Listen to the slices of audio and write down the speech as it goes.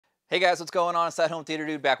Hey guys, what's going on? It's that Home Theater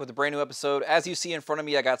Dude back with a brand new episode. As you see in front of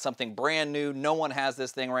me, I got something brand new. No one has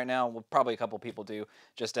this thing right now. Well, probably a couple people do,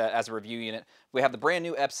 just as a review unit. We have the brand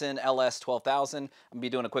new Epson LS12000. I'm going to be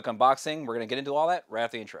doing a quick unboxing. We're going to get into all that right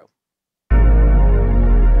after the intro.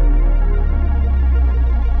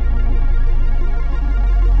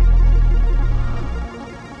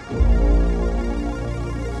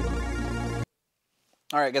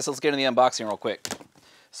 All right, I guess let's get into the unboxing real quick.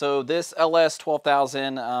 So this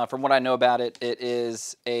LS12000, from what I know about it, it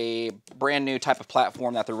is a brand new type of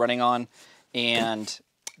platform that they're running on, and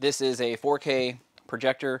this is a 4K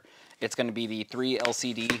projector. It's going to be the 3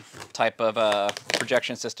 LCD type of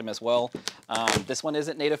projection system as well. This one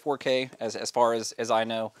isn't native 4K as far as I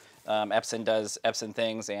know. Epson does Epson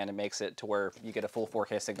things, and it makes it to where you get a full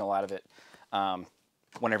 4K signal out of it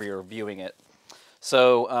whenever you're viewing it.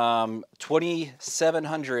 So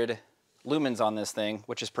 2,700 lumens on this thing,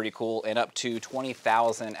 which is pretty cool, and up to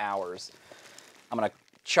 20,000 hours. I'm gonna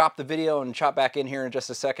chop the video and chop back in here in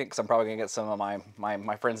just a second because I'm probably gonna get some of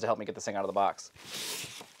my friends to help me get this thing out of the box.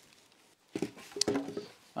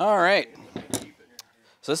 All right,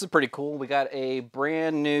 so this is pretty cool. We got a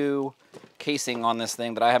brand new casing on this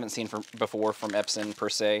thing that I haven't seen before from Epson per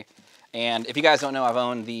se. And if you guys don't know, I've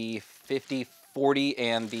owned the 5040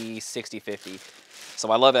 and the 6050.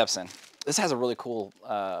 So I love Epson. This has a really cool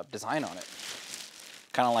design on it.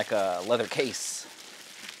 Kind of like a leather case.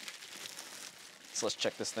 So let's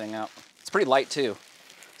check this thing out. It's pretty light too,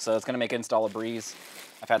 so it's gonna make install a breeze.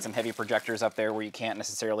 I've had some heavy projectors up there where you can't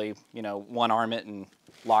necessarily, you know, one arm it and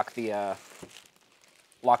lock the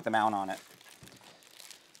mount on it.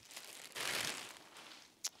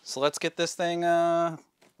 So let's get this thing,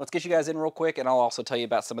 let's get you guys in real quick, and I'll also tell you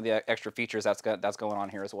about some of the extra features that's going on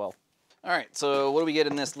here as well. All right, so what do we get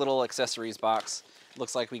in this little accessories box?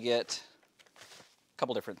 Looks like we get a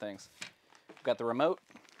couple different things. We've got the remote,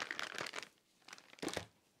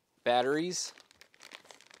 batteries,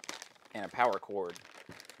 and a power cord.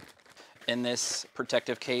 In this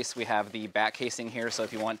protective case, we have the back casing here, so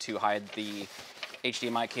if you want to hide the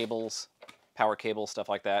HDMI cables, power cables, stuff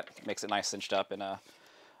like that, makes it nice cinched up in a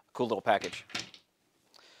cool little package.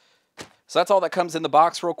 So that's all that comes in the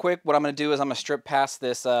box real quick. What I'm going to do is I'm going to strip past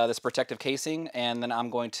this this protective casing, and then I'm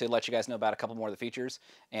going to let you guys know about a couple more of the features,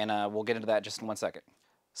 and we'll get into that just in 1 second.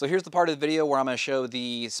 So here's the part of the video where I'm going to show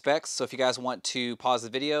the specs. So if you guys want to pause the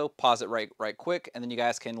video, pause it right quick, and then you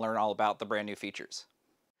guys can learn all about the brand new features.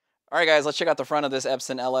 All right, guys, let's check out the front of this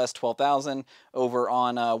Epson LS12000. Over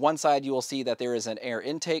on one side, you will see that there is an air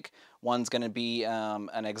intake. One's going to be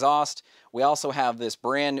an exhaust. We also have this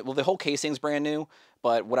well, the whole casing's brand new,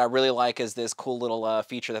 but what I really like is this cool little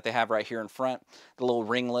feature that they have right here in front. The little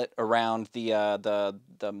ringlet around the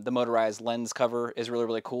motorized lens cover is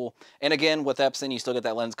really cool. And again, with Epson, you still get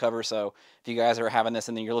that lens cover. So if you guys are having this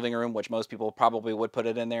in your living room, which most people probably would put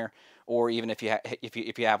it in there, or even if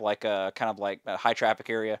you have like a kind of like a high traffic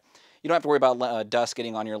area, you don't have to worry about dust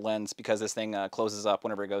getting on your lens because this thing closes up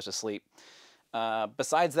whenever it goes to sleep.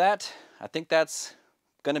 Besides that, I think that's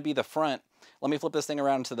going to be the front. Let me flip this thing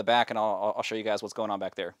around to the back, and I'll show you guys what's going on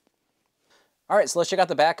back there. All right, so let's check out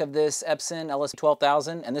the back of this Epson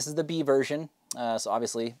LS12000, and this is the B version, so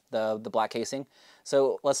obviously the black casing.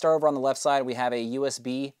 So let's start over on the left side. We have a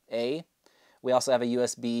USB-A. We also have a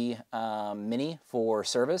USB mini for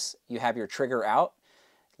service. You have your trigger out.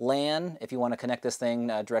 LAN, if you want to connect this thing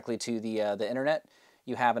directly to the internet.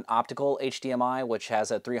 You have an optical HDMI, which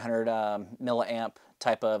has a 300 milliamp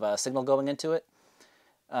type of signal going into it.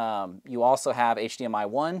 You also have HDMI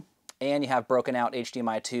 1, and you have broken out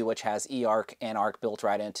HDMI 2, which has eARC and ARC built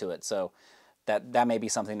right into it. So that may be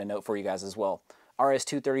something to note for you guys as well.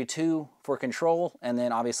 RS-232 for control, and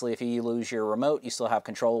then obviously if you lose your remote, you still have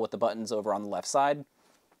control with the buttons over on the left side.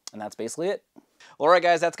 And that's basically it. Well, all right,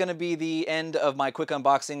 guys, that's going to be the end of my quick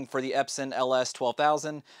unboxing for the Epson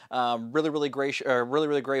LS12000.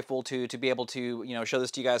 Really grateful to be able to show this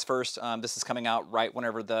to you guys first. This is coming out right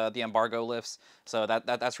whenever the embargo lifts, so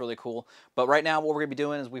that's really cool. But right now, what we're going to be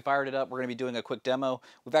doing is we fired it up. We're going to be doing a quick demo.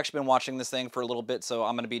 We've actually been watching this thing for a little bit, so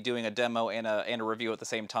I'm going to be doing a demo and a review at the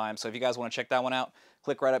same time. So if you guys want to check that one out,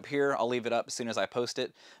 click right up here. I'll leave it up as soon as I post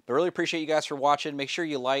it. But really appreciate you guys for watching. Make sure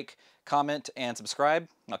you like, comment, and subscribe.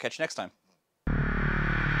 I'll catch you next time.